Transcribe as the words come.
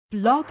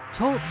Blog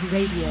Talk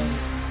Radio.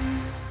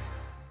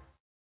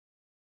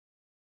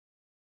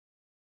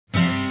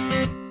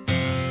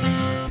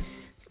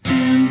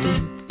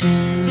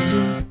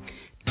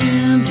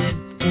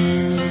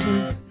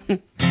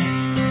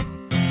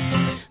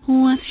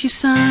 What's your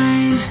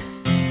sign?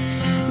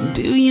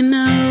 Do you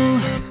know?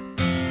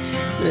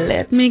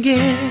 Let me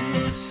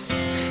guess.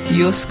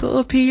 You're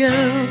Scorpio.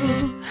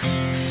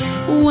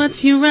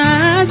 What's your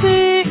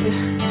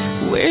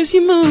rising? Where's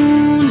your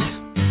moon?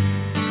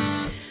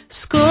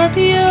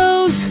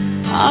 Scorpios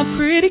are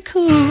pretty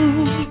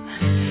cool.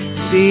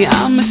 See,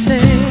 I'm a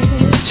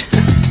sage,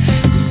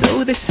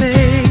 so they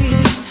say.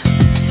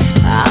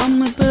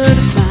 I'm a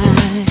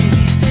butterfly.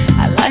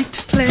 I like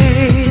to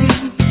play.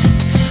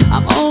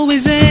 I'm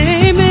always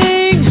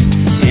aiming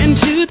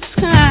into the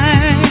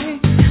sky.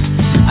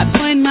 I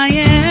point my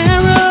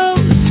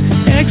arrows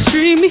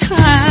extremely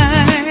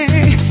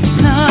high.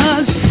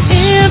 'Cause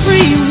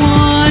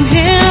everyone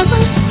has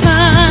a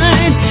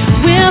sign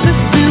where the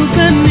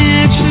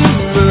supernatural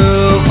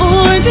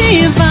or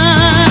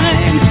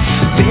divine.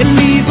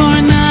 Believe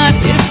or not,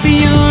 if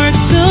you're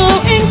so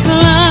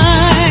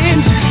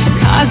inclined.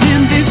 'Cause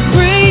in this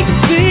great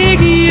big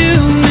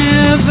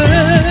universe,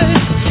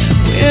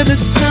 where the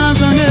stars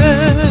on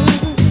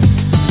earth.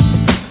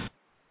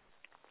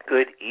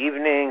 Good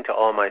evening to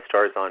all my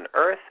stars on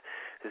Earth.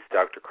 This is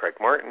Dr. Craig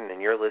Martin,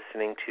 and you're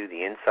listening to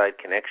the Inside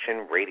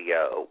Connection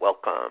Radio.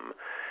 Welcome.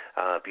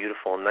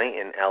 Beautiful night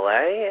in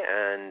LA,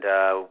 and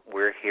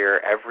we're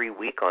here every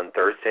week on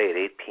Thursday at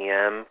 8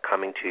 p.m.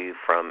 coming to you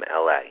from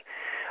LA.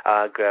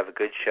 I have a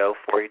good show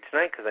for you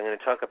tonight because I'm going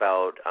to talk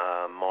about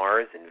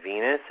Mars and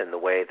Venus and the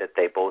way that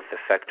they both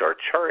affect our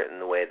chart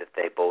and the way that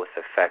they both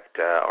affect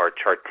our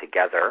chart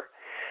together.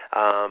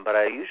 But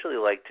I usually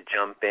like to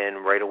jump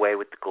in right away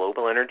with the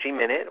Global Energy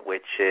Minute,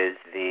 which is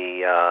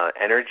the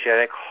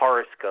energetic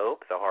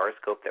horoscope, the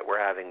horoscope that we're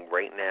having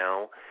right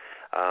now,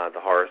 the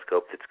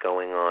horoscope that's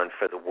going on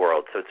for the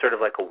world. So it's sort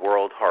of like a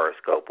world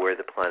horoscope, where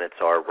the planets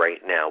are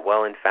right now.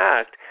 Well, in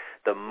fact,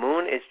 the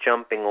moon is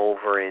jumping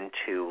over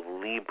into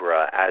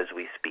Libra as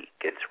we speak.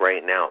 It's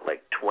right now at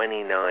like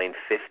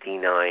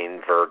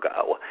 29:59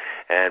 Virgo,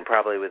 and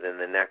probably within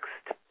the next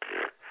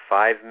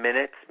 5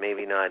 minutes,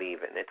 maybe not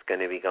even, it's going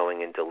to be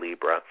going into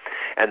Libra.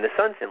 And the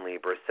sun's in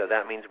Libra, so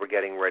that means we're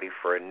getting ready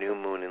for a new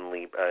moon in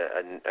Libra,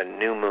 a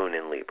new moon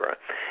in Libra.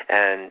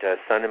 And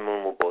sun and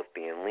moon will both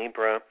be in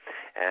Libra.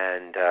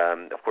 And,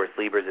 of course,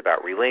 Libra is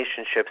about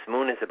relationships.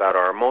 Moon is about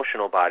our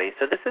emotional body.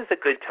 So this is a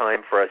good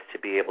time for us to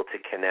be able to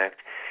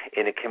connect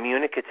in a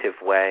communicative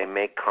way,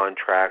 make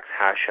contracts,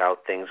 hash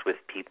out things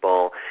with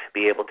people,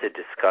 be able to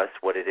discuss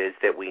what it is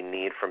that we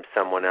need from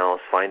someone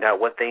else, find out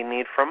what they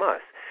need from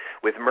us.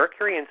 With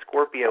Mercury in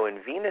Scorpio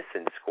and Venus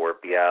in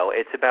Scorpio,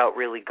 it's about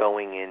really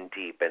going in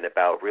deep and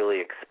about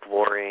really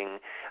exploring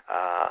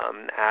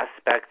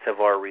aspects of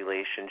our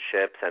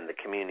relationships and the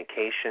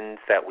communications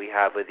that we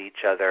have with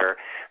each other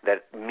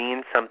that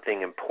mean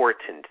something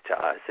important to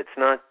us. It's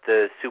not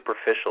the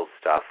superficial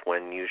stuff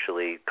when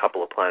usually a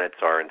couple of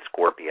planets are in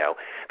Scorpio,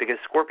 because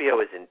Scorpio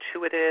is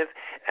intuitive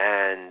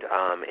and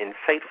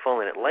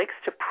insightful, and it likes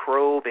to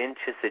probe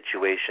into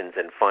situations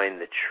and find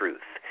the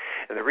truth.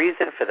 And the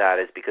reason for that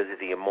is because of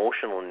the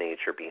emotional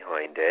nature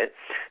behind it.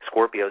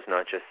 Scorpio's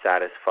not just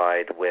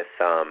satisfied with,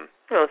 some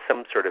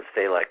sort of,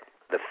 say, like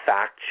the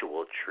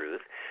factual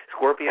truth.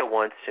 Scorpio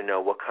wants to know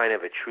what kind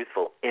of a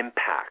truthful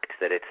impact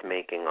that it's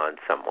making on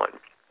someone.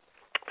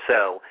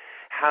 So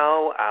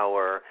how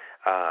our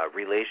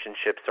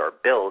relationships are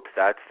built,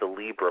 that's the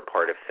Libra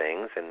part of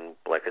things. And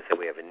like I said,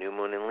 we have a new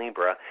moon in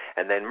Libra.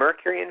 And then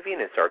Mercury and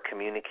Venus are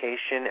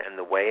communication and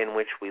the way in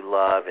which we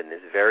love in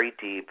this very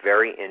deep,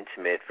 very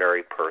intimate,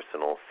 very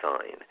personal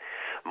sign.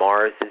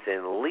 Mars is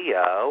in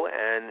Leo,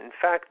 and in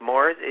fact,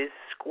 Mars is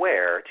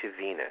square to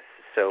Venus.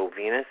 So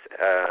Venus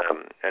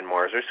and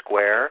Mars are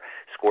square,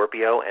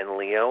 Scorpio and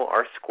Leo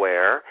are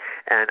square,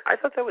 and I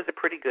thought that was a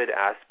pretty good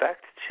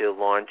aspect to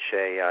launch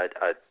a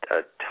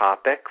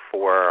topic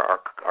for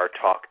our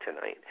talk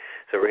tonight.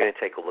 So we're going to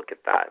take a look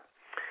at that.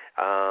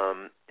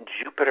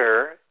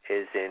 Jupiter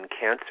is in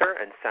Cancer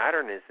and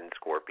Saturn is in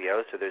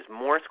Scorpio, so there's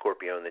more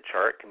Scorpio in the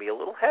chart. It can be a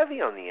little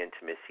heavy on the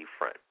intimacy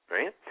front,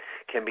 right?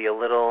 Can be a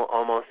little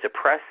almost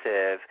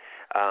oppressive.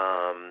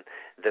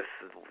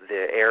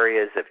 The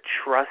areas of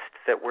trust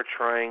that we're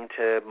trying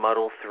to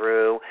muddle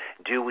through.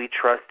 Do we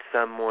trust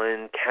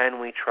someone? Can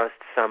we trust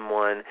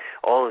someone?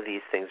 All of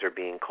these things are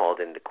being called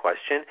into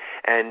question.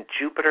 And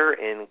Jupiter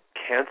in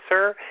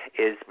Cancer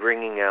is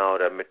bringing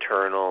out a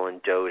maternal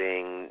and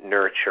doting,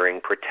 nurturing,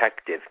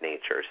 protective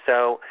nature.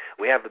 So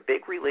we have a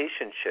big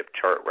relationship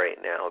chart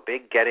right now, a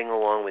big getting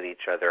along with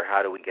each other.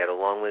 How do we get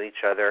along with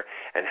each other?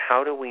 And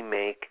how do we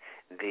make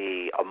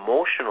the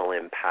emotional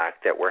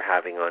impact that we're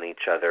having on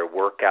each other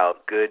work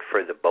out good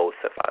for the both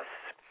of us?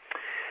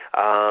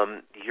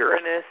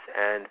 Uranus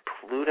and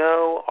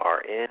Pluto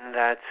are in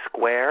that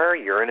square.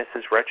 Uranus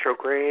is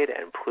retrograde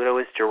and Pluto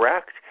is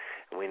direct.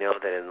 We know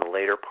that in the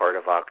later part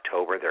of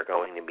October they're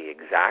going to be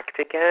exact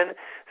again.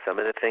 Some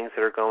of the things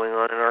that are going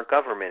on in our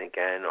government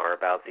again are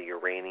about the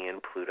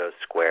Uranian-Pluto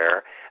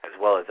square, as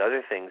well as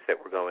other things that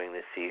we're going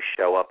to see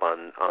show up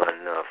on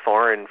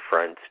foreign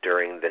fronts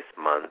during this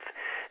month.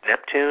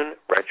 Neptune,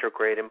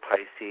 retrograde in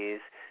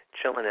Pisces,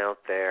 chilling out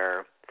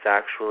there. It's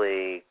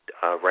actually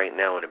right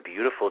now in a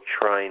beautiful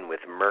trine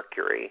with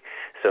Mercury.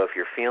 So if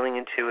you're feeling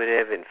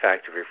intuitive, in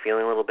fact, if you're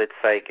feeling a little bit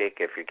psychic,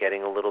 if you're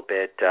getting a little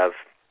bit of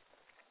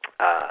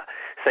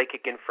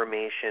psychic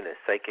information, a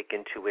psychic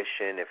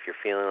intuition, if you're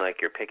feeling like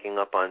you're picking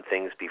up on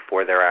things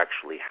before they're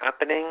actually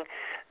happening,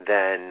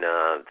 then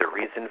the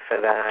reason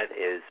for that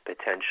is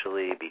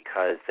potentially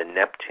because the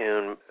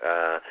Neptune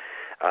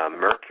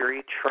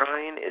Mercury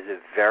trine is a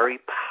very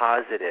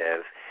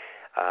positive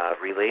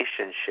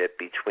relationship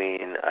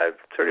between a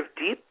sort of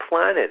deep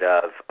planet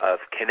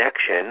of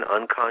connection,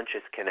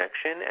 unconscious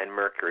connection, and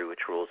Mercury,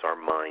 which rules our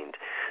mind.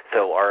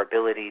 So our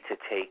ability to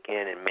take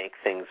in and make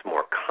things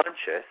more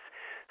conscious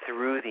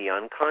through the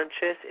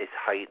unconscious is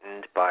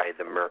heightened by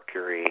the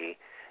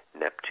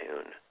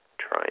Mercury-Neptune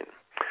trine.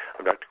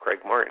 I'm Dr.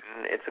 Craig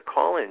Martin. It's a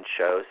call-in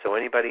show, so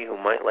anybody who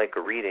might like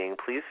a reading,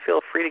 please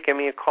feel free to give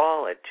me a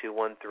call at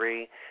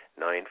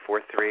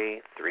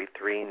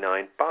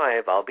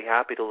 213-943-3395. I'll be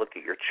happy to look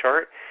at your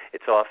chart.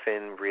 It's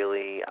often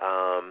really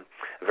a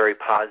very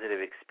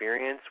positive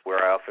experience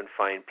where I often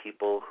find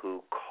people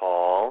who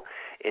call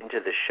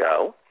into the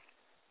show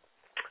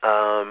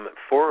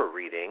for a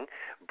reading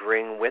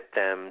bring with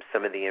them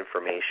some of the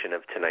information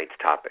of tonight's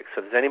topic.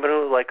 So if there's anybody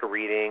who would like a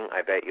reading,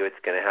 I bet you it's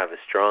going to have a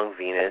strong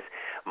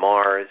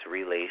Venus-Mars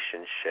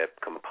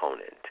relationship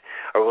component.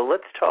 Or well,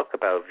 let's talk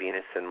about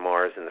Venus and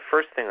Mars, and the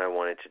first thing I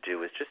wanted to do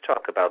was just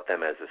talk about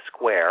them as a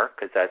square,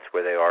 because that's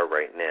where they are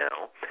right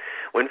now.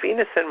 When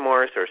Venus and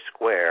Mars are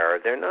square,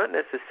 they're not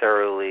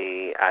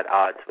necessarily at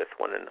odds with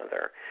one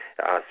another.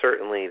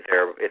 Certainly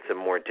it's a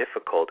more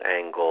difficult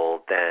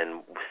angle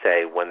than,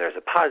 say, when there's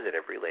a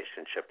positive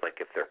relationship,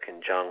 like if they're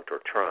conjunct or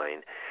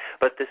trine.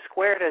 But the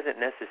square doesn't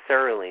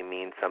necessarily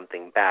mean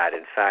something bad.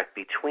 In fact,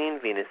 between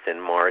Venus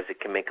and Mars, it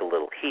can make a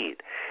little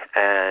heat.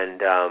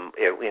 And,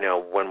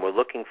 when we're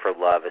looking for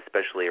love,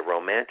 especially a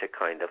romantic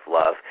kind of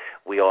love,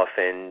 we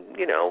often,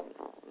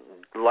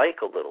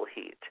 like a little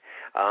heat.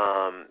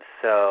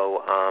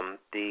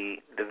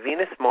 The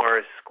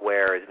Venus-Mars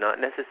square is not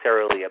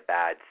necessarily a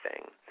bad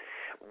thing.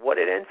 What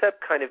it ends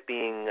up kind of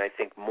being, I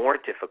think, more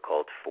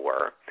difficult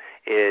for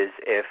is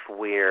if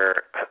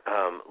we're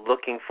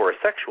looking for a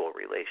sexual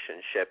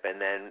relationship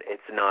and then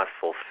it's not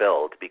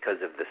fulfilled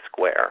because of the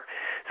square.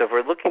 So if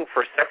we're looking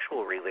for a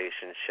sexual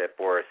relationship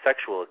or a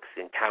sexual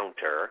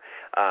encounter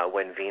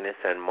when Venus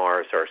and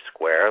Mars are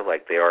square,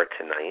 like they are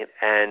tonight,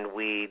 and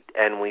we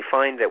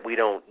find that we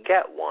don't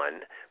get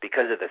one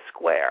because of the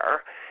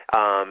square,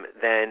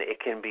 then it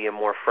can be a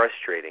more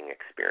frustrating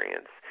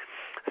experience.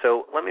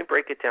 So let me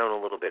break it down a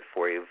little bit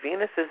for you.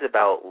 Venus is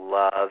about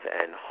love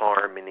and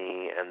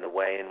harmony and the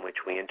way in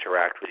which we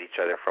interact with each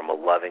other from a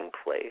loving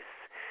place.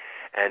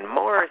 And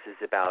Mars is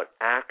about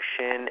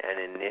action and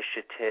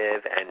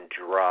initiative and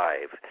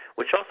drive,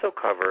 which also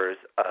covers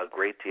a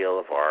great deal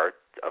of our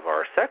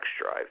sex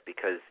drive,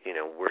 because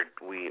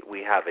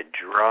we have a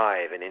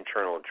drive, an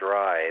internal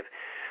drive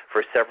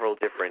for several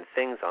different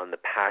things on the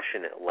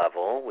passionate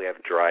level. We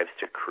have drives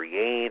to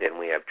create, and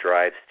we have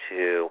drives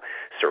to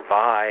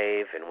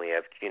survive, and we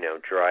have,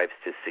 drives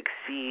to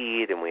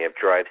succeed, and we have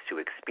drives to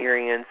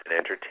experience and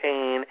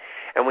entertain,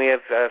 and we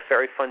have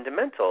very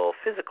fundamental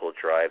physical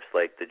drives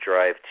like the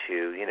drive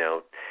to,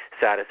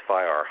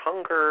 satisfy our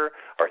hunger,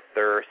 our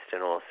thirst,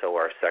 and also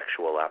our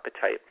sexual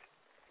appetite.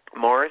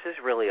 Mars is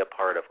really a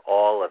part of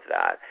all of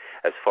that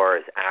as far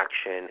as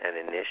action and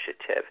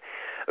initiative.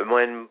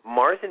 When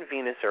Mars and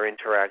Venus are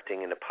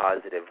interacting in a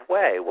positive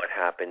way, what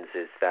happens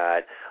is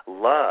that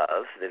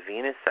love, the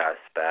Venus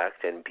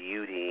aspect, and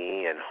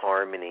beauty and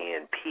harmony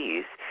and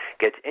peace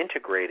gets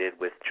integrated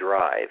with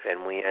drive,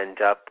 and we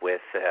end up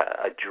with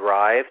a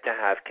drive to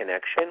have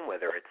connection,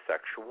 whether it's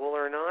sexual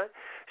or not,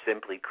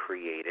 simply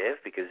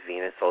creative, because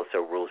Venus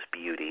also rules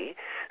beauty.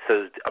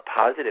 So a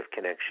positive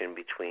connection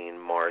between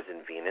Mars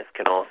and Venus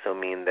can also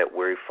mean that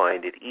we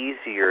find it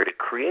easier to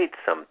create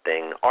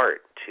something,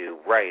 art,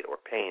 to write or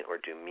paint or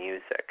do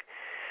music.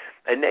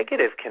 A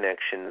negative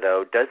connection,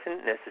 though,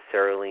 doesn't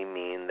necessarily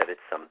mean that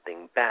it's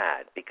something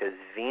bad, because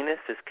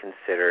Venus is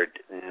considered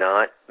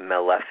not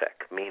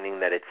malefic, meaning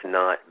that it's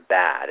not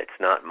bad, it's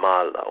not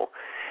malo.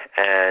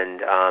 And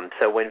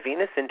so when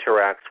Venus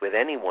interacts with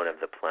any one of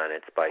the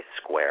planets by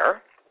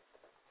square,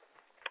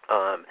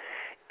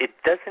 it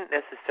doesn't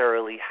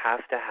necessarily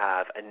have to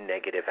have a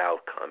negative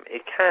outcome.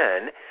 It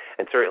can,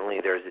 and certainly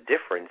there's a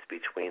difference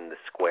between the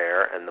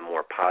square and the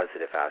more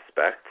positive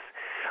aspects.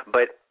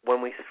 But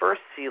when we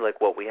first see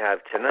what we have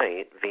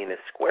tonight,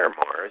 Venus square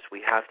Mars, we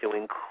have to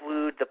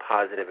include the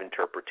positive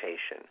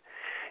interpretation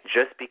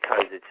just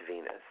because it's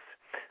Venus.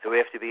 So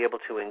we have to be able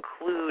to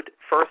include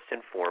first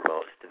and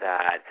foremost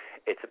that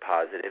it's a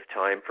positive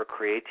time for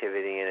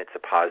creativity and it's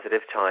a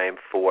positive time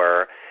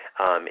for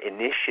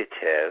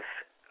initiative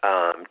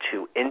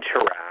to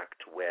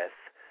interact with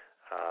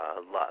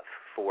love,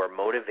 for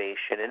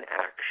motivation and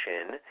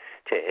action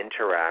to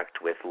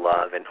interact with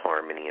love and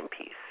harmony and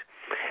peace.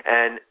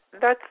 And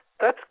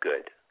that's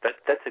good.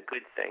 That's a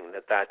good thing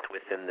that's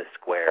within the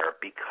square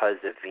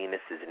because of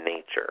Venus's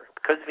nature.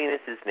 Because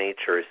Venus's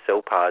nature is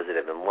so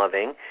positive and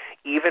loving,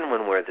 even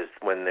when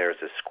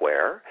there's a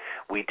square,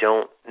 we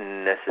don't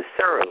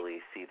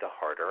necessarily see the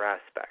harder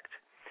aspect.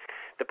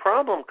 The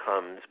problem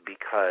comes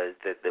because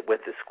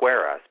with the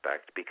square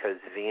aspect, because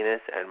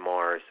Venus and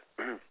Mars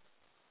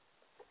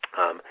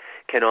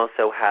can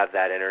also have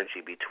that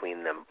energy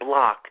between them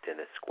blocked in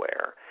a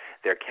square.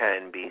 There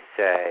can be,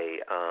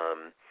 say,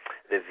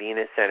 the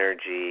Venus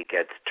energy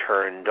gets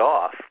turned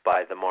off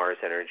by the Mars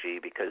energy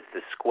because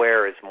the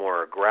square is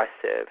more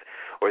aggressive,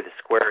 or the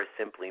square is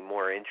simply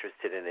more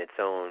interested in its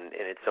own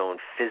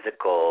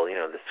physical,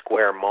 the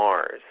square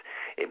Mars.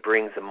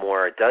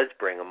 It does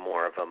bring a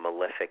more of a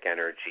malefic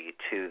energy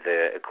to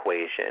the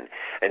equation,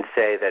 and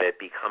say that it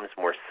becomes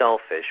more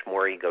selfish,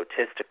 more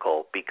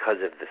egotistical because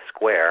of the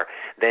square,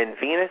 then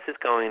Venus is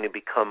going to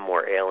become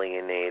more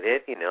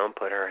alienated, and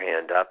put her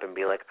hand up and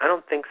be like, I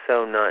don't think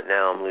so, not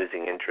now, I'm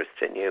losing interest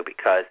in you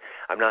because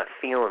I'm not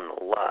feeling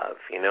the love,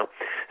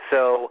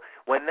 So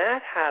when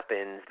that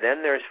happens,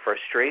 then there's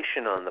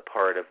frustration on the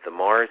part of the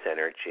Mars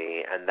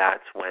energy, and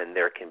that's when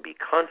there can be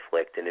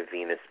conflict in a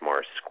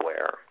Venus-Mars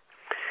square.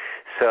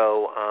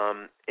 So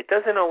it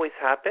doesn't always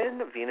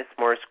happen.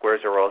 Venus-Mars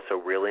squares are also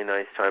really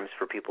nice times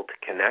for people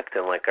to connect,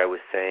 and like I was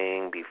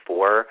saying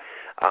before,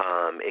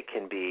 it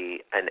can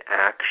be an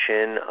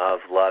action of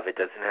love. It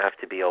doesn't have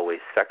to be always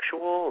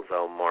sexual,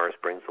 though Mars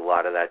brings a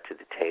lot of that to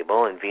the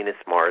table, and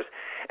Venus-Mars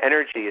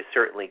energy is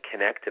certainly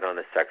connected on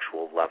a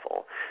sexual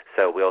level.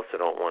 So we also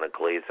don't want to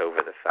glaze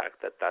over the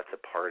fact that that's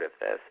a part of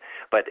this.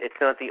 But it's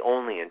not the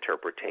only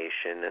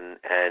interpretation,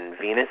 and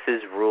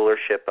Venus's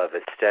rulership of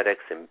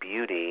aesthetics and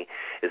beauty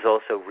is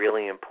also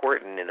really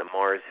important in a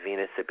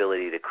Mars-Venus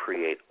ability to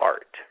create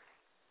art,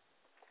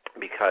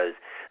 because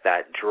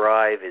that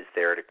drive is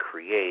there to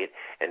create,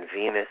 and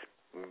Venus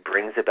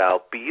brings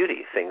about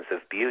beauty, things of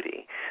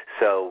beauty.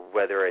 So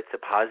whether it's a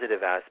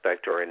positive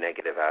aspect or a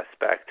negative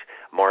aspect,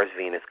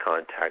 Mars-Venus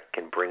contact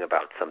can bring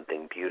about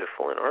something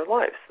beautiful in our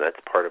lives. That's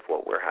part of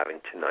what we're having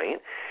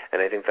tonight,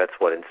 and I think that's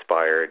what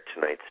inspired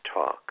tonight's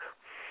talk.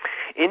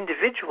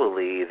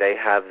 Individually, they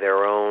have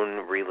their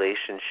own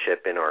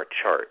relationship in our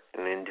chart,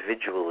 and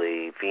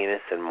individually,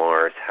 Venus and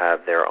Mars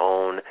have their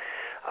own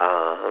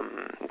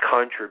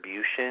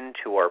contribution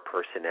to our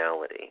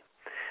personality.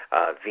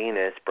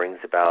 Venus brings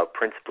about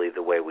principally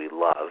the way we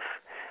love,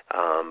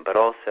 but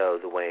also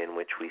the way in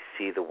which we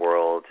see the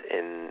world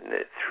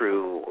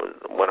through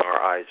when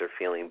our eyes are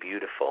feeling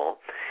beautiful.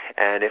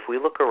 And if we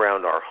look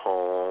around our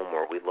home,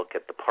 or we look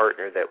at the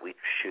partner that we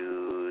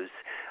choose,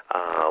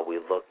 we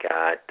look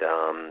at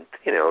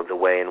the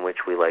way in which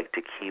we like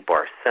to keep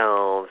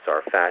ourselves,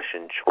 our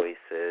fashion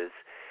choices,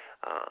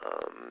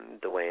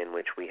 the way in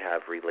which we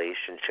have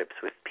relationships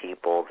with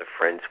people, the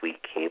friends we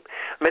keep.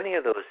 Many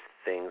of those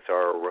things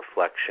are a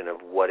reflection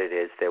of what it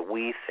is that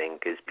we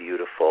think is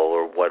beautiful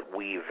or what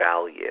we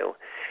value.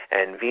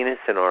 And Venus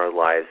in our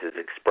lives is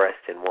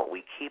expressed in what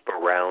we keep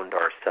around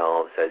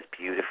ourselves as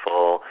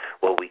beautiful,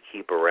 what we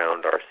keep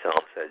around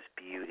ourselves as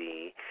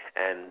beauty,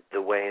 and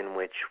the way in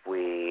which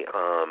we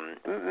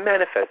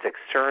manifest,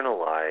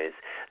 externalize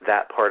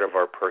that part of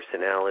our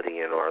personality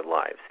in our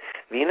lives.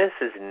 Venus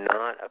is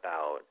not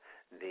about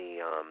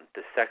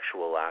the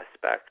sexual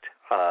aspect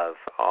of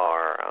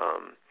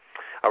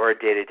our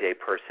day-to-day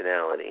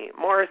personality.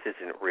 Mars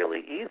isn't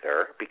really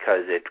either,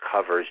 because it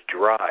covers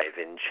drive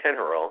in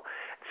general.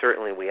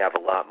 Certainly, we have a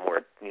lot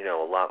more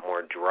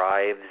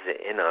drives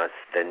in us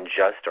than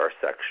just our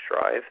sex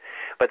drive,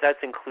 but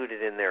that's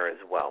included in there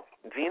as well.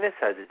 Venus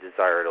has a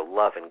desire to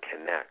love and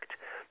connect.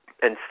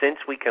 And since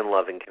we can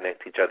love and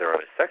connect each other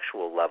on a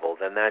sexual level,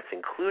 then that's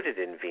included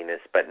in Venus,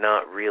 but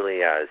not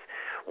really as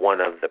one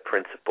of the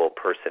principal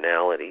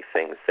personality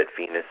things that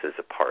Venus is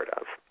a part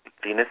of.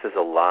 Venus is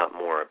a lot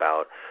more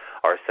about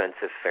our sense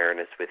of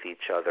fairness with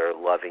each other,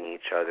 loving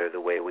each other,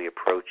 the way we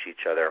approach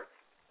each other.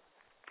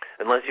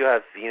 Unless you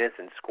have Venus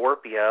in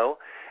Scorpio,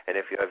 and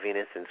if you have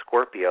Venus in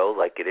Scorpio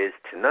like it is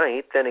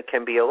tonight, then it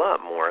can be a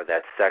lot more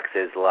that sex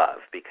is love,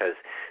 because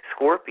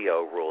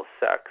Scorpio rules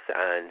sex,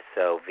 and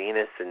so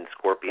Venus and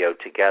Scorpio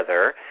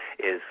together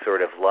is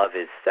sort of love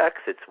is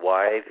sex. It's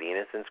why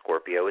Venus in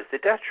Scorpio is the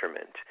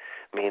detriment,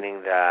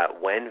 meaning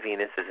that when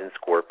Venus is in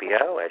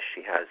Scorpio, as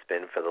she has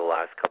been for the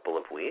last couple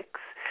of weeks,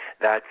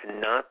 that's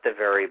not the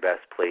very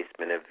best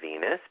placement of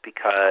Venus,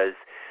 because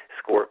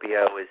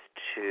Scorpio is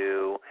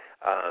too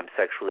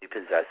sexually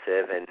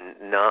possessive and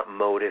not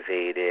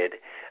motivated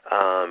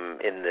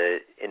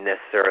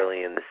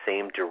necessarily in the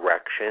same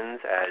directions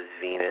as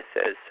Venus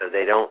is. So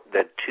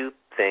the two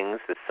things,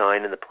 the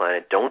sign and the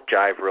planet, don't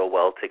jive real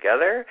well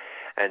together,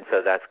 and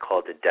so that's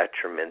called a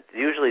detriment.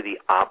 Usually the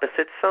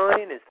opposite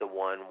sign is the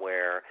one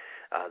where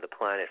the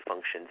planet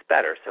functions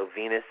better. So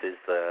Venus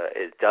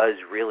it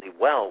does really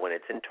well when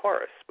it's in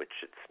Taurus,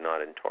 which it's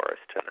not in Taurus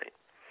tonight.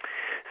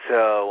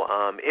 So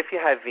if you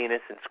have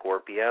Venus in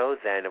Scorpio,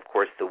 then, of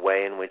course, the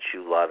way in which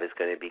you love is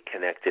going to be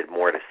connected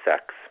more to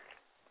sex.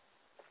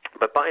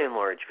 But by and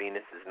large,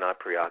 Venus is not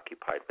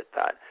preoccupied with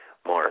that.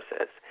 Mars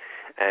is.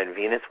 And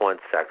Venus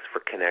wants sex for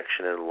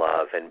connection and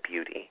love and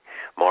beauty.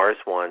 Mars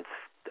wants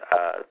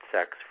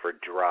sex for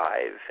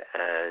drive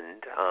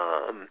and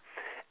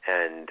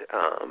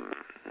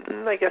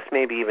I guess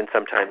maybe even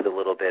sometimes a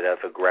little bit of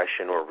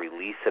aggression or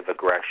release of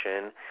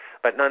aggression,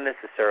 but not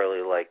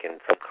necessarily like in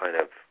some kind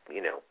of,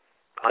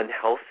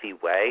 unhealthy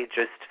way,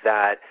 just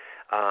that,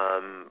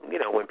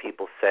 when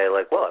people say,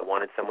 like, well, I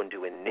wanted someone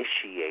to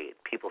initiate,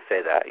 people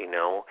say that,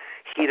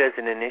 he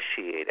doesn't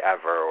initiate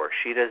ever, or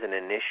she doesn't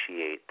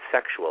initiate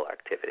sexual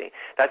activity.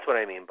 That's what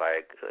I mean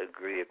by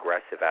the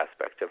aggressive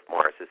aspect of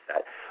Mars, is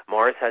that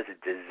Mars has a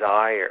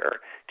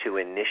desire to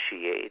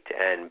initiate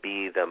and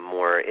be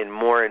more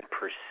in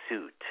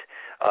pursuit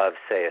of,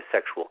 say, a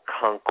sexual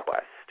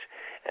conquest.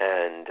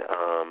 And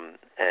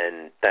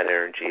that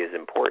energy is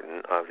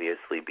important,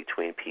 obviously,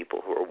 between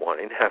people who are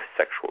wanting to have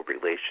sexual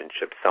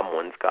relationships.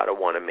 Someone's got to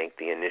want to make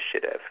the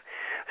initiative.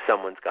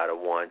 Someone's got to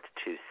want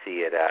to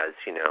see it as,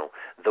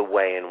 the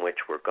way in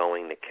which we're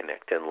going to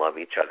connect and love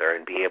each other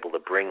and be able to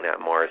bring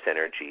that Mars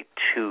energy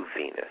to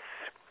Venus.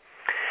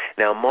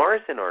 Now,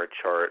 Mars in our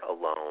chart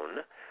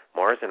alone,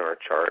 Mars in our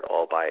chart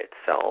all by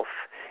itself,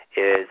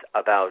 is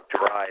about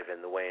drive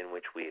and the way in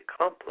which we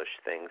accomplish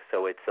things.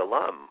 So it's a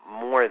lot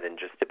more than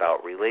just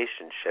about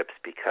relationships,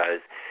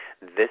 because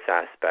this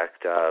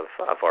aspect of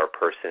our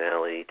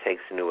personality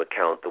takes into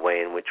account the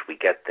way in which we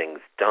get things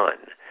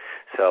done.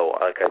 So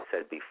like I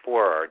said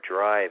before, our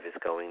drive is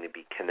going to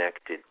be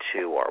connected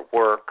to our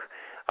work,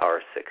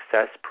 our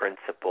success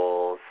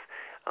principles,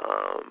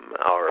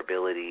 our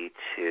ability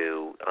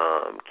to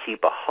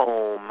keep a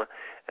home,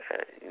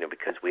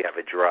 because we have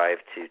a drive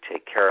to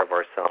take care of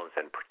ourselves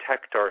and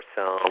protect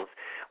ourselves.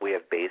 We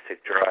have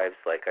basic drives,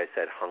 like I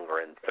said, hunger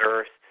and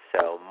thirst.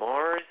 So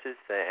Mars is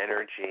the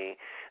energy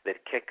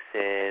that kicks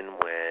in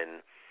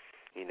when,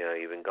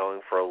 you've been going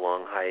for a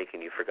long hike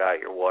and you forgot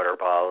your water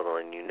bottle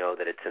and you know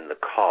that it's in the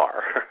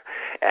car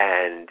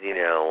and,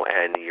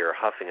 and you're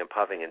huffing and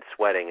puffing and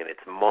sweating, and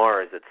it's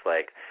Mars. It's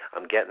like,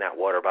 I'm getting that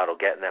water bottle,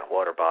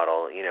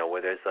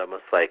 where there's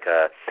almost like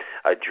a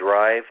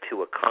drive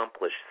to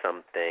accomplish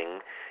something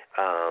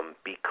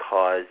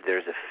because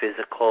there's a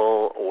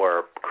physical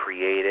or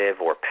creative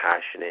or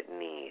passionate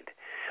need.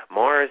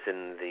 Mars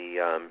in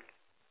the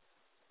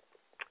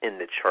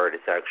chart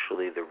is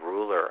actually the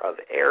ruler of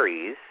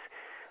Aries.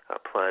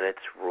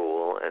 Planets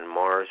rule, and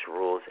Mars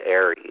rules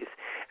Aries.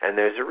 And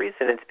there's a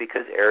reason. It's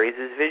because Aries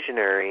is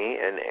visionary,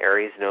 and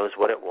Aries knows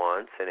what it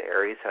wants, and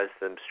Aries has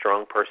some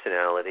strong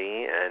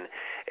personality, and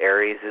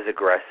Aries is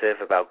aggressive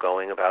about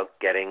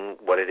getting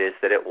what it is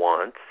that it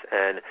wants,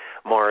 and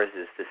Mars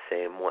is the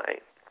same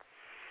way.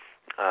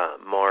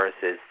 Mars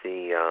is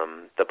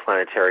the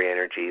planetary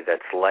energy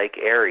that's like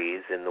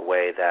Aries in the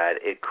way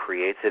that it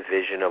creates a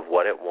vision of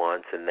what it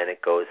wants, and then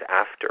it goes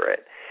after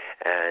it.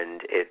 And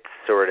it's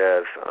sort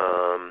of,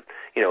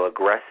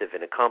 aggressive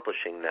in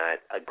accomplishing that.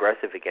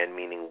 Aggressive, again,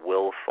 meaning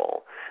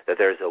willful, that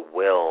there's a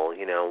will,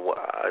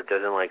 it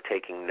doesn't like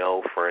taking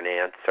no for an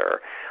answer.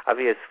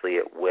 Obviously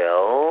it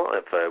will.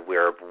 If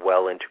we're a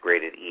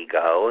well-integrated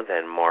ego,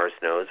 then Mars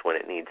knows when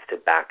it needs to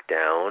back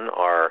down.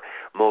 Our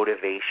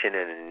motivation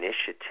and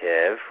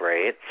initiative,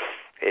 right,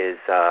 is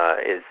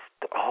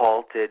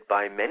halted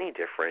by many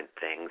different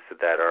things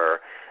that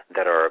are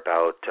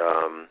about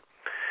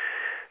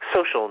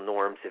social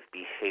norms of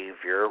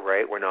behavior,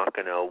 right? We're not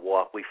going to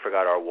walk. We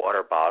forgot our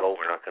water bottle.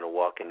 We're not going to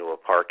walk into a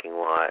parking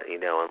lot,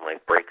 and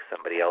like break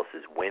somebody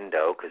else's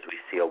window because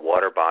we see a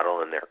water bottle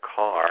in their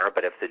car.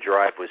 But if the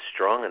drive was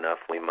strong enough,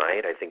 we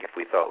might. I think if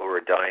we thought we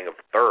were dying of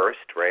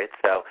thirst, right?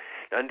 So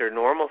under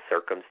normal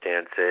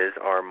circumstances,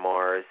 our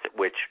Mars,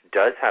 which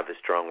does have a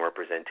strong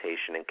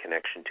representation and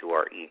connection to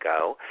our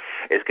ego,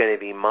 is going to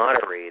be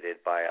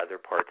moderated by other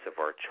parts of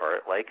our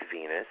chart, like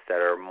Venus, that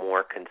are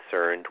more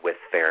concerned with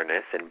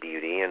fairness and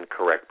beauty and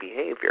correct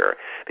behavior,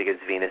 because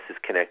Venus is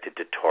connected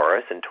to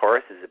Taurus, and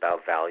Taurus is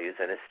about values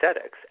and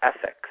aesthetics,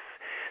 ethics.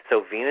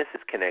 So Venus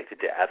is connected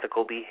to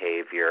ethical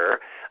behavior,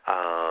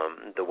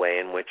 the way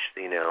in which,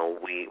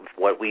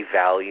 what we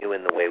value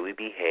in the way we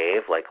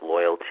behave, like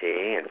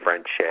loyalty and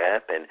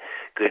friendship and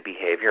good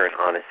behavior and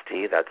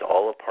honesty. That's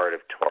all a part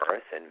of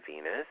Taurus and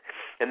Venus.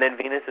 And then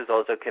Venus is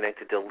also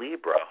connected to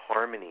Libra,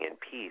 harmony and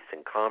peace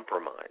and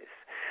compromise.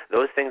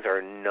 Those things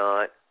are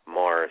not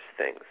Mars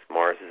things.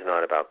 Mars is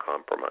not about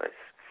compromise.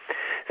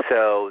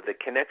 So the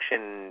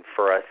connection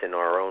for us in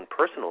our own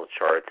personal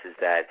charts is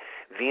that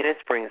Venus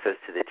brings us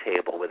to the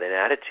table with an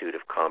attitude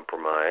of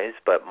compromise,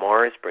 but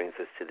Mars brings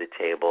us to the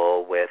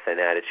table with an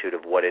attitude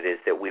of what it is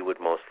that we would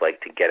most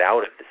like to get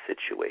out of the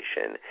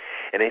situation.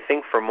 And I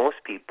think for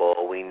most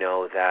people, we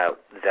know that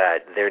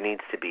there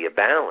needs to be a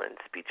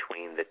balance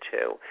between the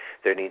two.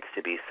 There needs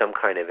to be some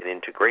kind of an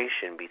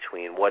integration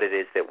between what it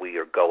is that we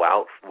go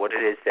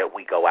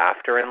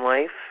after in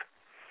life,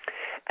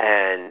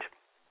 and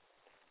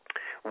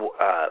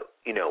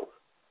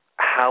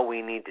how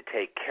we need to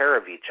take care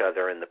of each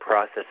other in the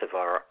process of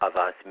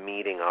us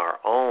meeting our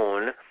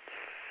own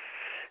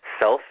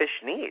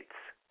selfish needs.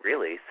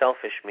 Really,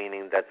 selfish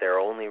meaning that they're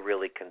only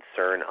really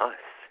concern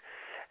us.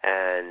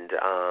 And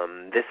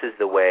this is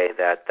the way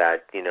that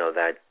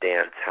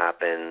dance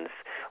happens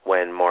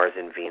when Mars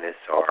and Venus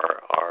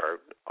are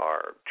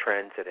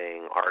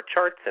transiting our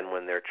charts, and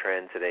when they're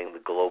transiting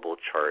the global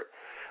chart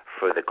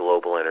for the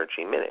global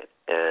energy minute.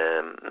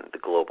 And the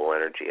global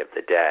energy of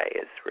the day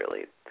is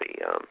really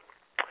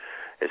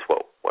is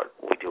what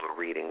we do a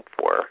reading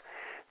for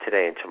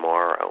today and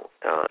tomorrow.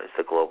 Is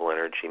the global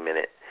energy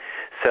minute.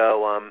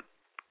 So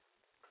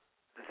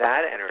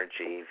that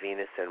energy,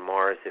 Venus and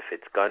Mars,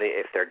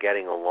 if they're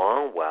getting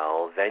along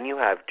well, then you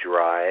have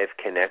drive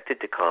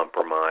connected to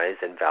compromise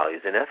and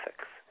values and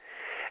ethics.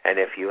 And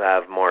if you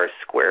have Mars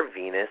square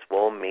Venus,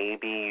 well,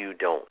 maybe you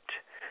don't,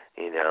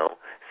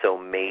 So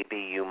maybe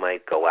you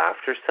might go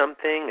after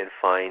something and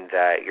find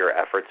that your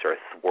efforts are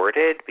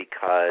thwarted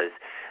because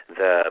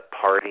the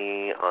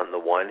party on the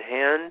one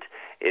hand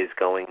is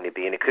going to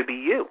be, and it could be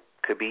you.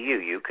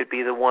 You could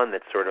be the one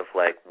that's sort of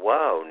like,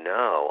 whoa,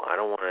 no, I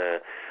don't want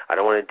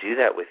to do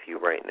that with you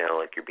right now.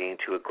 Like, you're being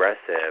too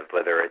aggressive,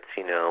 whether it's,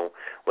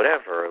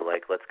 whatever,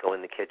 like, let's go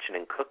in the kitchen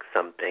and cook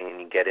something,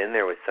 and you get in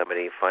there with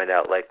somebody, you find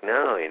out, like,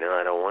 no,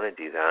 I don't want to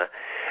do that.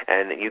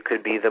 And you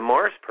could be the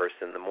Mars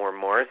person, the more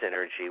Mars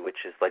energy,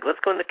 which is like, let's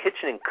go in the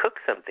kitchen and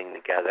cook something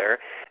together,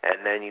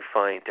 and then you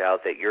find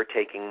out that you're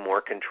taking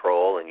more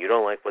control, and you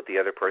don't like what the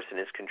other person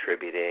is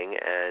contributing,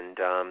 and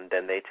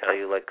then they tell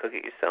you, like, cook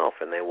it yourself,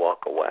 and they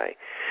walk away.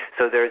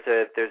 So there's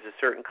a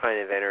certain kind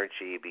of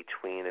energy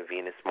between a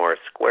Venus-Mars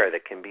square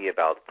that can be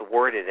about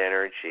thwarted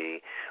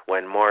energy.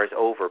 When Mars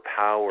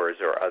overpowers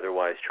or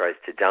otherwise tries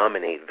to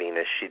dominate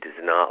Venus, she does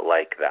not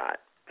like that.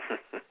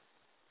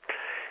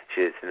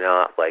 She does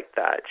not like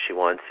that. She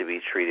wants to be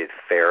treated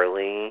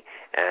fairly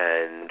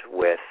and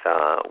with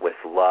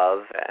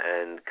love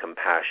and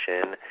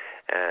compassion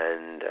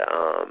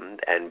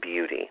and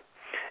beauty.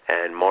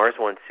 And Mars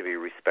wants to be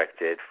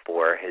respected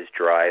for his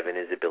drive and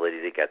his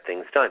ability to get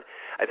things done.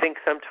 I think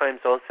sometimes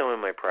also in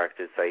my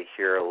practice I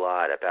hear a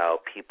lot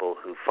about people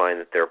who find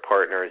that their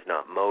partner is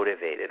not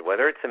motivated,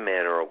 whether it's a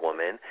man or a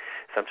woman.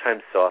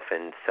 Sometimes it's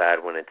often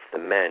sad when it's the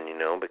men,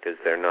 because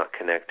they're not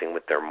connecting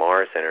with their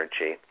Mars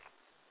energy.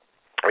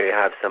 Or you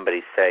have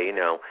somebody say,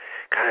 God,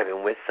 I've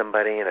been with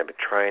somebody and I've been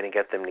trying to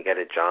get them to get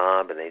a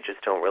job and they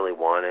just don't really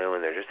want to,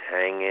 and they're just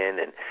hanging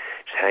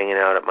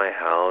out at my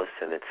house,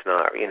 and it's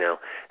not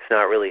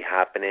really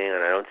happening,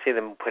 and I don't see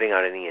them putting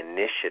out any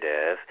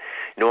initiative.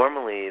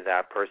 Normally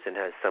that person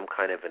has some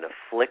kind of an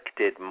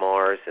afflicted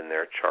Mars in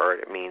their chart.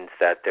 It means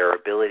that their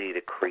ability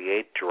to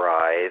create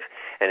drive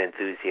and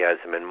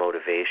enthusiasm and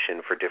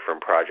motivation for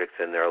different projects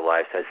in their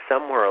lives has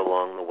somewhere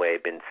along the way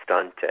been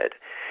stunted,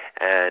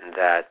 and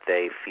that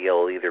they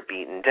feel either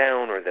beaten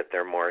down or that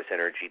their Mars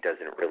energy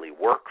doesn't really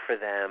work for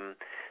them.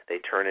 They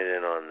turn it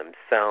in on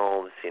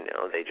themselves.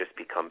 They just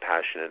become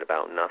passionate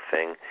about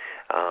nothing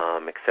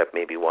except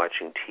maybe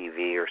watching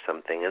TV or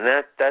something. And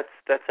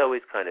that's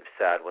always kind of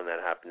sad when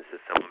that happens to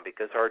someone,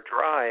 because our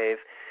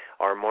drive,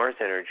 our Mars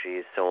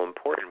energy is so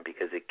important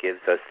because it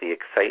gives us the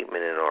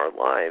excitement in our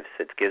lives.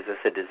 It gives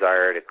us a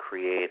desire to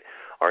create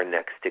our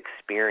next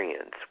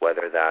experience,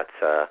 whether that's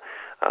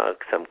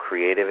some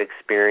creative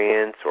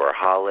experience or a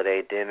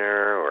holiday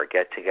dinner or a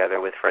get-together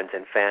with friends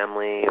and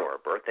family or a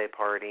birthday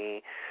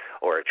party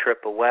or a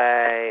trip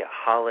away, a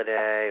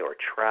holiday or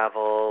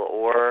travel,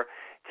 or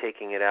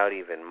taking it out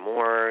even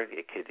more.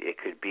 It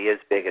could be as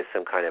big as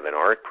some kind of an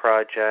art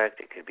project.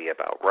 It could be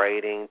about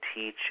writing,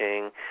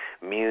 teaching,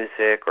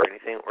 music, or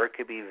anything, or it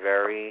could be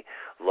very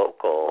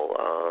local,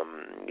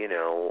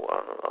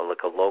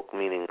 like a local,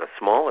 meaning a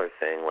smaller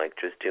thing, like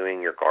just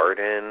doing your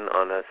garden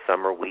on a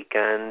summer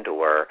weekend,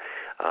 or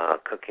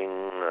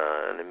cooking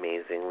an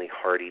amazingly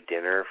hearty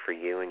dinner for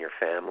you and your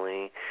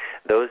family.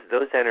 Those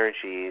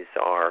energies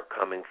are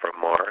coming from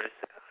Mars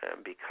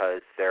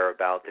because they're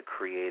about the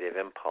creative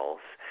impulse.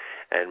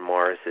 And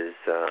Mars is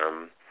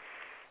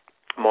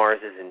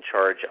in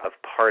charge of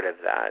part of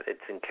that. It's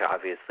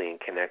obviously in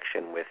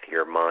connection with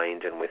your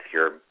mind and with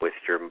your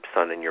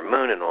sun and your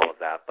moon and all of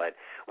that. But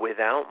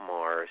without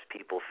Mars,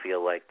 people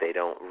feel like they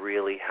don't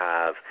really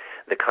have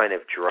the kind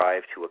of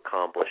drive to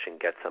accomplish and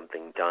get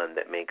something done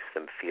that makes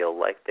them feel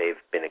like they've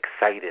been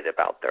excited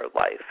about their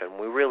life. And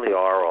we really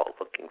are all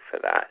looking for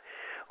that.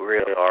 We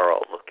really are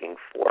all looking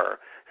for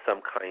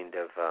some kind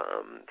of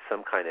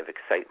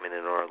excitement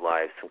in our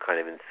lives, some kind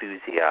of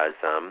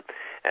enthusiasm.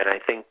 And I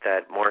think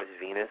that Mars and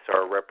Venus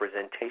are a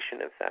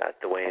representation of that,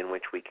 the way in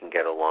which we can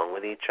get along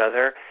with each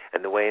other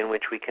and the way in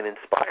which we can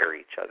inspire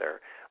each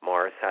other.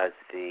 Mars has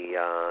the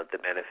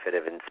benefit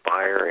of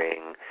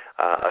inspiring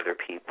other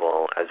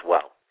people as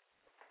well.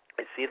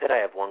 I see that I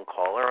have one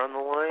caller on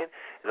the line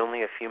and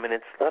only a few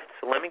minutes left,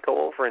 so let me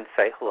go over and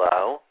say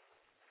hello.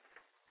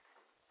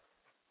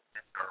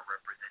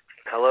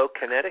 Hello,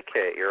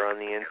 Connecticut. You're on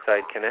the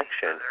Inside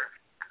Connection.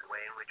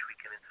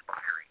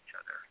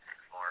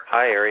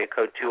 Hi, area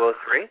code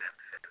 203.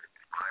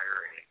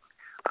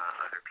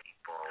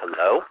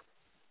 Hello?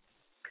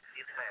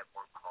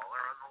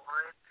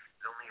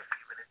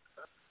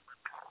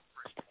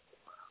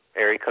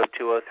 area code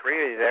 203.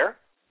 Are you there?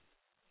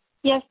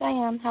 Yes, I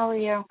am. How are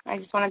you? I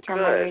just want to turn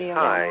my radio down.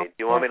 Hi. Do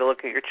you want me to look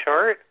at your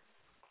chart?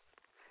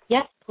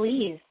 Yes,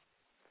 please.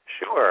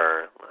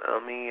 Sure.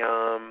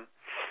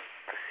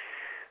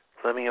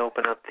 Let me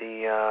open up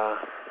the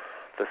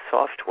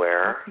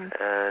software,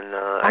 and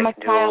I'm I a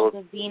can child do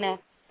of Venus.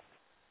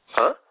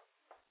 Huh?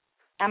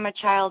 I'm a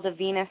child of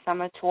Venus.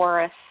 I'm a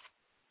Taurus.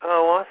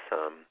 Oh,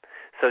 awesome.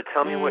 So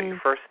tell me what your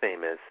first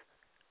name is.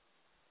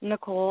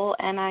 Nicole,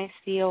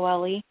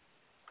 Nicole.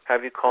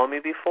 Have you called me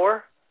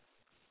before?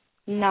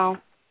 No.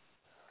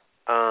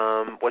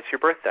 What's your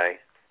birthday?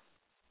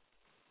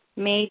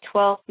 May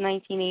 12th,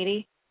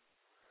 1980.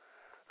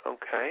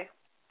 Okay.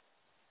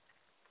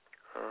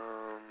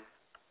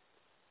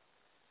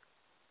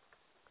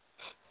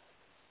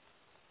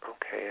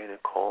 Okay,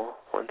 Nicole.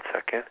 1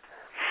 second.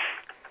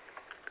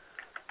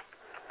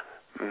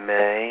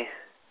 May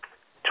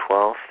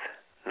 12th,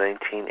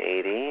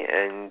 1980.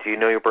 And do you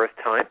know your birth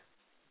time?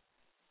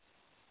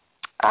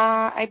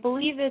 I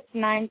believe it's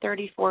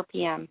 9:34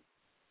 p.m.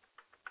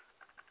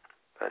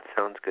 That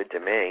sounds good to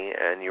me.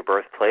 And your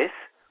birthplace?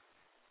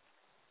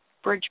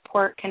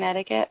 Bridgeport,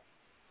 Connecticut.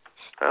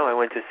 Oh, I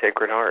went to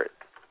Sacred Heart.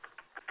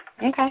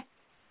 Okay.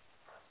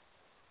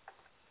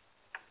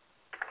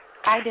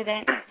 I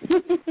didn't.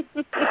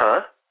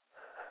 Huh?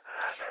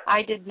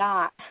 I did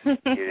not. You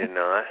did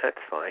not? That's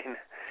fine.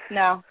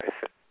 No.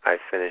 I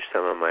finished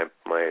some of my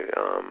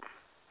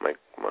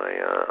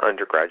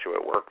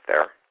undergraduate work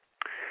there.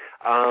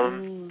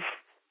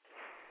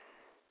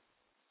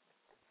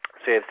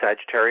 So you have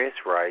Sagittarius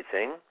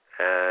rising,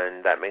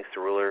 and that makes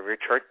the ruler of your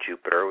chart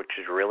Jupiter, which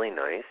is really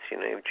nice. You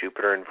know, you have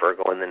Jupiter and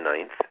Virgo in the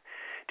 9th.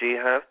 Do you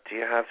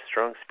have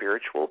strong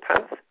spiritual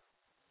path?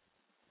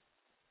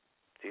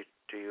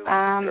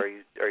 Are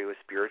you a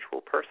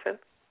spiritual person?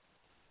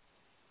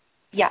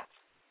 Yes.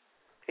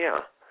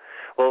 Yeah.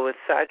 Well, with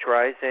Sag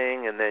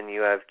rising, and then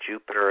you have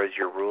Jupiter as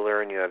your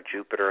ruler, and you have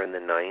Jupiter in the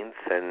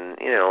 9th, and,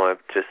 you know,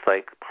 just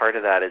like part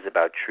of that is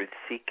about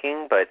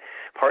truth-seeking, but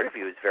part of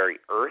you is very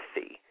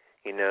earthy.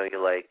 You know,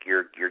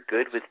 you're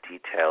good with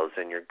details,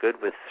 and you're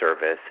good with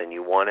service, and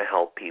you want to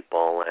help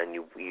people, and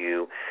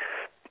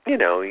you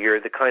know,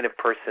 you're the kind of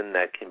person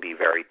that can be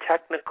very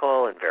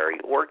technical and very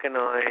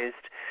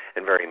organized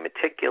and very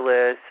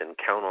meticulous and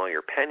count all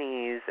your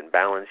pennies and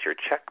balance your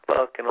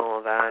checkbook and all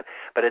of that.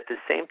 But at the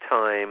same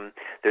time,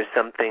 there's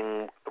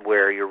something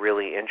where you're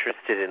really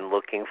interested in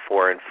looking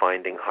for and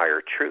finding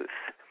higher truth,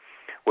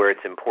 where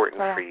it's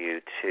important for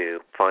you to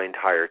find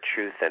higher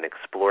truth and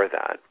explore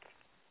that.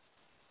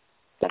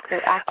 That's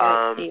an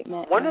accurate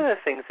statement. One of the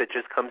things that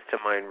just comes to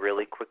mind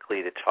really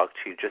quickly to talk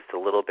to you just a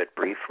little bit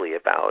briefly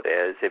about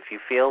is if you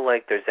feel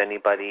like there's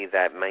anybody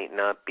that might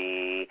not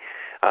be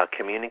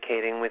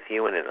communicating with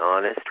you in an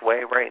honest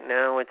way right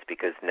now, it's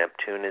because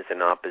Neptune is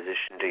in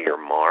opposition to your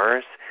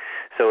Mars.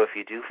 So if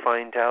you do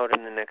find out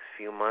in the next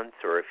few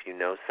months, or if you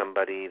know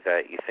somebody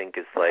that you think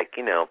is like,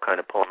 you know, kind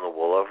of pulling the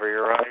wool over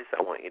your eyes,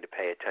 I want you to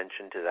pay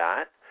attention to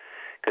that,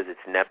 because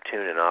it's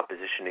Neptune in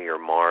opposition to your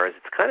Mars.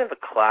 It's kind of a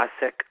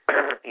classic,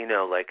 you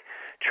know, like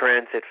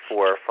transit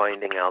for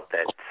finding out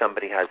that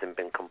somebody hasn't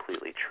been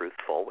completely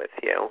truthful with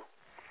you.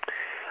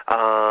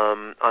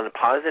 On a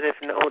positive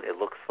note, it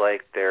looks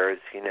like there's,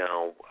 you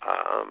know,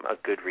 a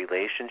good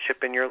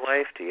relationship in your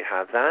life. Do you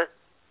have that?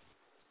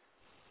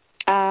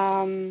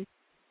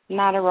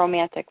 Not a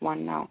romantic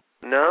one, no.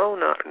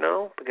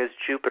 No, because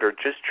Jupiter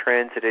just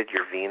transited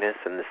your Venus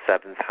in the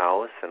 7th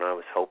house, and I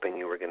was hoping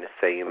you were going to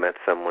say you met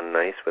someone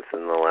nice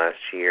within the last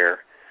year.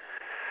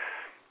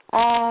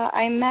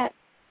 I met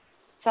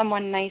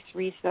someone nice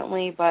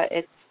recently, but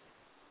it's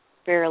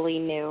fairly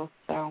new,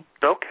 so.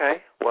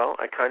 Okay, well,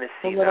 I kind of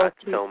see that,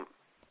 so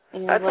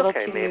that's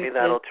okay. Maybe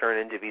that'll turn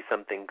into be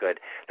something good.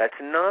 That's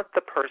not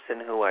the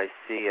person who I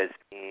see as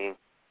being...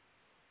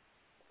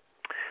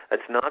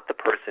 That's not the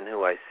person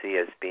who I see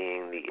as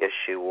being the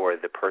issue or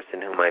the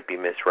person who might be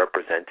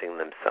misrepresenting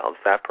themselves.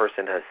 That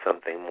person has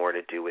something more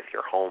to do with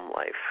your home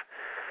life,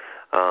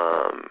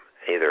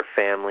 either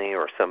family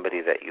or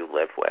somebody that you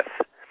live with.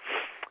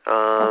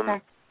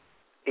 Okay.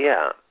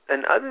 Yeah,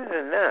 and other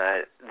than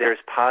that, there's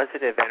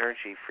positive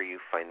energy for you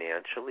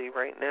financially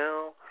right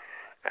now.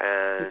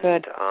 And,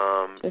 good.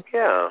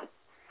 Yeah,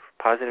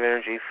 positive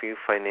energy for you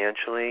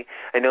financially.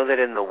 I know that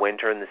in the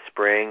winter and the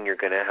spring you're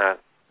going to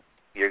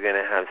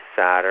have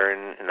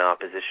Saturn in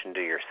opposition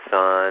to your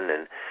Sun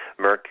and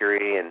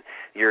Mercury, and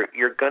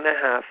you're going to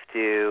have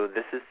to,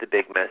 this is the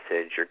big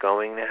message, you're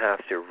going to have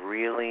to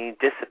really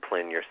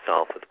discipline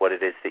yourself with what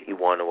it is that you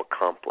want to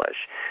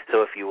accomplish.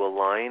 So if you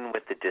align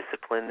with the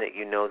discipline that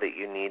you know that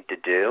you need to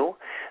do,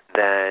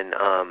 then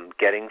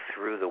getting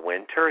through the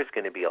winter is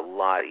going to be a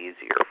lot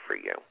easier for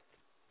you.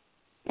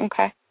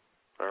 Okay.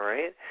 All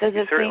right? Does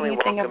You're it certainly say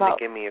anything welcome about...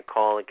 to give me a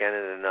call again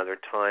at another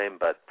time,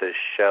 but the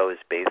show is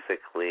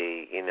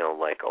basically, you know,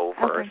 like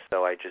over,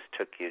 so I just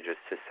took you just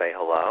to say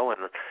hello,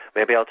 and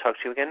maybe I'll talk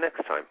to you again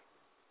next time.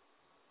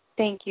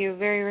 Thank you.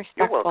 Very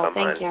respectful. You're welcome,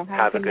 Thank you.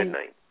 Have a good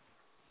night.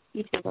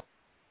 You too.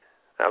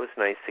 That was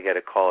nice to get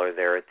a caller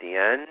there at the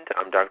end.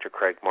 I'm Dr.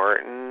 Craig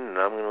Martin, and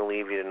I'm going to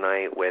leave you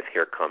tonight with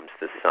Here Comes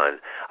the Sun.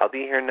 I'll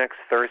be here next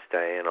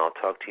Thursday, and I'll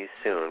talk to you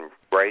soon,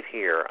 right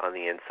here on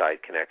the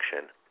Inside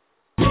Connection.